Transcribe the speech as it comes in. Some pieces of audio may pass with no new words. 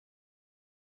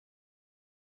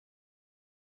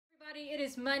It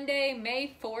is Monday,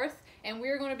 May 4th, and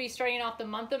we're going to be starting off the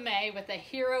month of May with a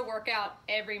hero workout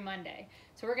every Monday.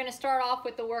 So we're going to start off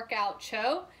with the workout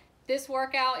CHOE. This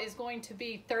workout is going to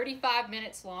be 35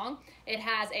 minutes long. It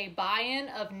has a buy-in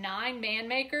of 9 man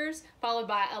makers followed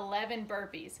by 11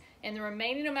 burpees. In the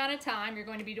remaining amount of time, you're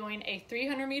going to be doing a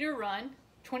 300-meter run,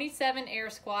 27 air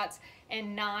squats,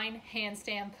 and 9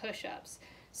 handstand push-ups.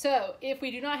 So if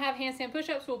we do not have handstand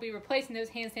push-ups, we'll be replacing those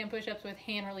handstand push-ups with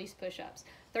hand release push-ups.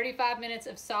 35 minutes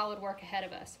of solid work ahead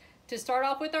of us. To start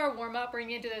off with our warm-up,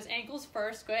 bring into those ankles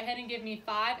first. Go ahead and give me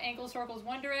 5 ankle circles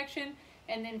one direction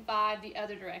and then 5 the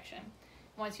other direction.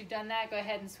 Once you've done that, go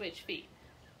ahead and switch feet.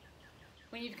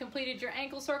 When you've completed your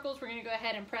ankle circles, we're going to go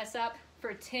ahead and press up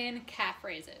for 10 calf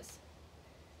raises.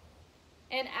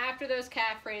 And after those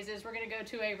calf raises, we're going to go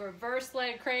to a reverse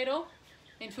leg cradle,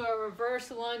 into a reverse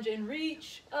lunge and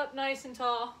reach, up nice and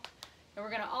tall. And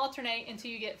we're going to alternate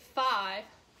until you get 5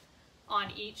 on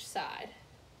each side.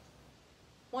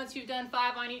 Once you've done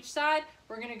 5 on each side,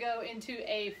 we're going to go into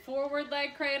a forward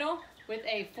leg cradle with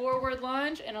a forward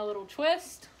lunge and a little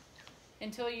twist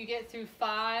until you get through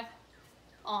 5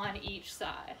 on each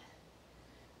side.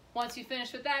 Once you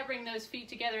finish with that, bring those feet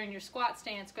together in your squat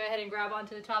stance. Go ahead and grab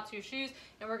onto the tops of your shoes,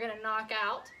 and we're going to knock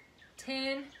out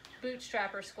 10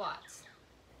 bootstrapper squats.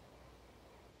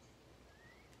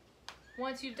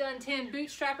 Once you've done 10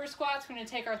 bootstrapper squats, we're going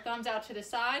to take our thumbs out to the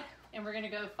side, and we're going to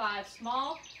go 5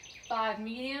 small, 5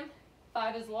 medium,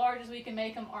 5 as large as we can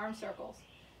make them arm circles.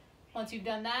 Once you've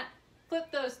done that, flip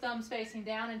those thumbs facing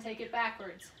down and take it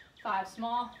backwards. 5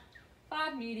 small,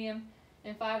 5 medium,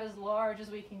 and 5 as large as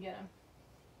we can get them.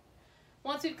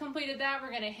 Once we've completed that, we're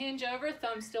going to hinge over,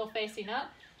 thumbs still facing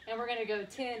up, and we're going to go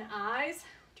 10 I's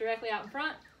directly out in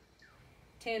front,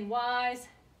 10 Y's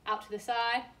out to the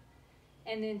side,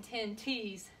 and then 10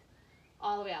 T's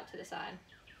all the way out to the side.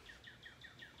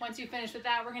 Once you finish with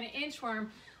that, we're going to inchworm,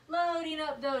 loading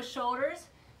up those shoulders.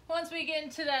 Once we get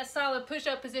into that solid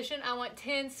push-up position, I want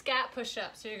 10 scat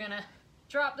push-ups. So you're going to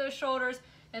drop those shoulders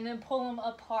and then pull them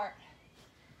apart.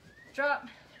 Drop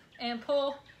and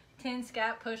pull, 10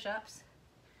 scat push-ups.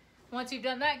 Once you've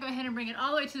done that, go ahead and bring it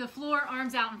all the way to the floor,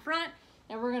 arms out in front,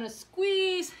 and we're going to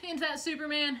squeeze into that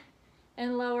Superman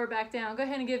and lower back down. Go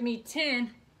ahead and give me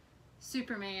 10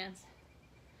 Supermans.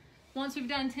 Once we've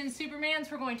done 10 Supermans,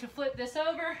 we're going to flip this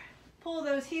over, pull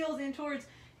those heels in towards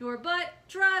your butt,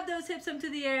 drive those hips up to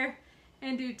the air,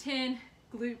 and do 10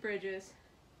 glute bridges.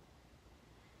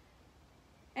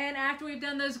 And after we've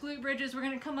done those glute bridges, we're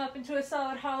going to come up into a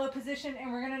solid hollow position, and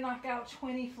we're going to knock out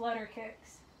 20 flutter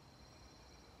kicks.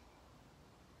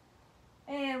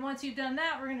 And once you've done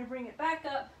that, we're going to bring it back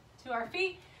up to our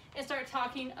feet and start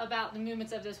talking about the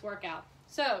movements of this workout.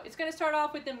 So it's going to start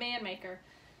off with the man maker.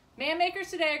 Man makers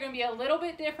today are going to be a little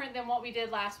bit different than what we did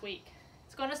last week.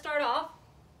 It's going to start off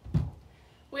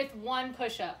with 1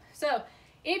 push-up. So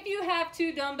if you have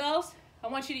 2 dumbbells, I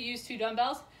want you to use 2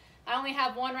 dumbbells. I only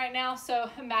have 1 right now, so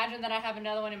imagine that I have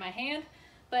another one in my hand.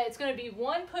 But it's going to be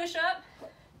 1 push-up.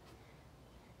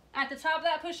 At the top of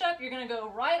that push-up, you're going to go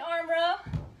right arm row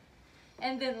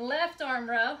and then left arm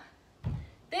row.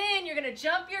 Then you're going to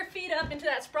jump your feet up into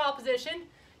that sprawl position,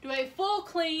 do a full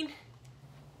clean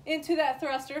into that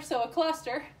thruster, so a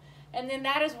cluster, and then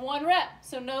that is 1 rep,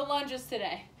 so no lunges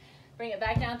today. Bring it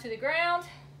back down to the ground,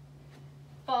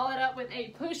 follow it up with a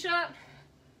push-up,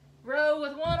 row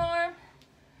with 1 arm,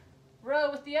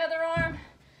 row with the other arm,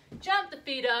 jump the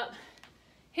feet up,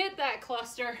 hit that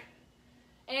cluster,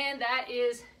 and that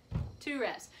is 2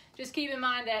 reps. Just keep in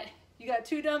mind that you got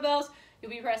 2 dumbbells,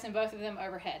 you'll be pressing both of them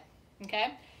overhead,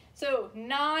 okay? So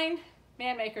 9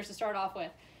 man makers to start off with.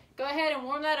 Go ahead and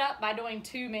warm that up by doing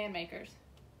 2 man makers.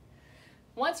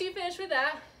 Once you finish with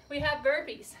that, we have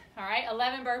burpees, all right,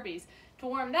 11 burpees. To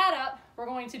warm that up, we're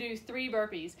going to do 3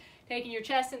 burpees. Taking your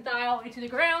chest and thigh all the way to the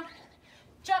ground,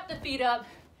 jump the feet up,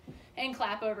 and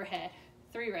clap overhead,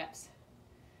 3 reps.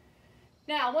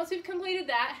 Now, once we've completed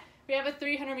that, we have a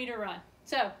 300-meter run.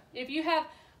 So if you have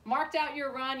marked out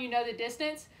your run, you know the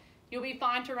distance, you'll be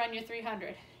fine to run your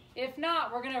 300. If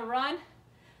not, we're gonna run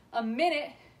a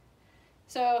minute,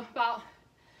 so about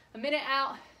a minute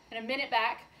out and a minute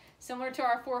back, similar to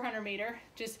our 400 meter,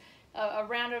 just a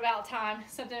roundabout time,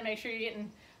 something to make sure you're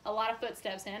getting a lot of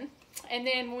footsteps in. And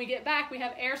then when we get back, we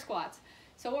have air squats.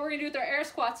 So what we're gonna do with our air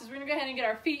squats is we're gonna go ahead and get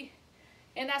our feet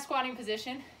in that squatting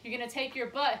position. You're gonna take your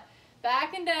butt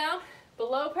back and down,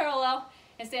 below parallel,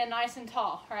 and stand nice and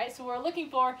tall, all right? So what we're looking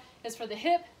for is for the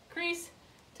hip crease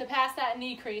to pass that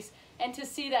knee crease and to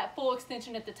see that full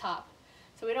extension at the top.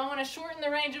 So we don't want to shorten the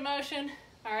range of motion,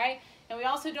 all right? And we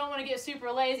also don't want to get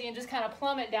super lazy and just kind of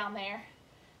plummet down there.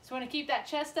 So we want to keep that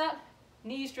chest up,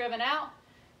 knees driven out,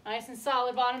 Nice and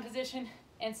solid bottom position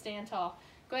and stand tall.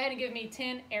 Go ahead and give me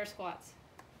 10 air squats.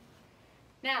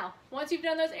 Now, once you've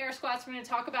done those air squats, we're going to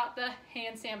talk about the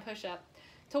handstand push-up.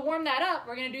 To warm that up,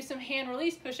 we're going to do some hand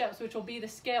release push-ups, which will be the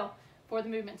scale for the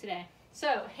movement today.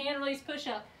 So, hand release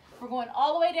push-up. We're going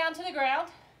all the way down to the ground.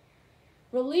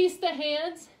 Release the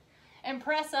hands and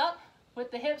press up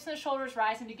with the hips and the shoulders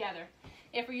rising together.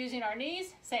 If we're using our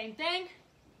knees, same thing.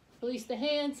 Release the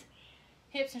hands,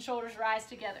 hips and shoulders rise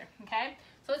together, okay?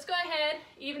 So let's go ahead,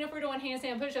 even if we're doing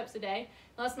handstand push-ups today,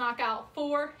 let's knock out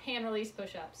 4 hand release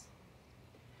push-ups.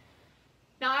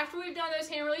 Now after we've done those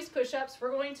hand release push-ups,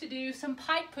 we're going to do some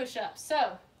pike push-ups.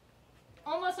 So,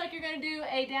 almost like you're going to do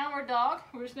a downward dog.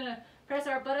 We're just going to press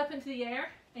our butt up into the air,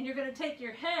 and you're going to take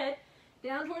your head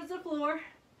down towards the floor,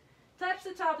 touch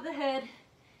the top of the head,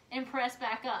 and press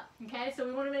back up, okay? So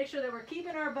we want to make sure that we're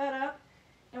keeping our butt up,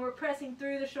 and we're pressing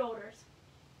through the shoulders.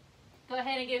 Go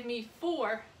ahead and give me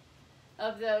 4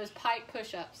 of those pike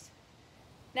push-ups.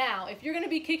 Now, if you're going to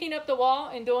be kicking up the wall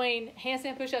and doing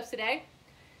handstand push-ups today,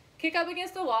 kick up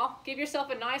against the wall, give yourself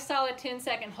a nice solid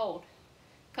 10-second hold.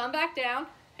 Come back down,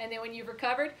 and then when you've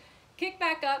recovered, kick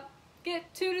back up,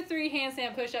 get 2 to 3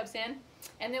 handstand push-ups in,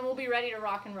 and then we'll be ready to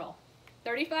rock and roll.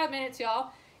 35 minutes,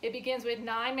 y'all. It begins with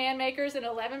 9 man makers and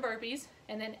 11 burpees,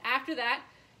 and then after that,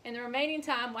 in the remaining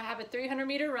time, we'll have a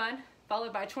 300-meter run,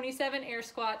 followed by 27 air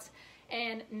squats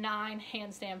and 9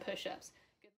 handstand push-ups.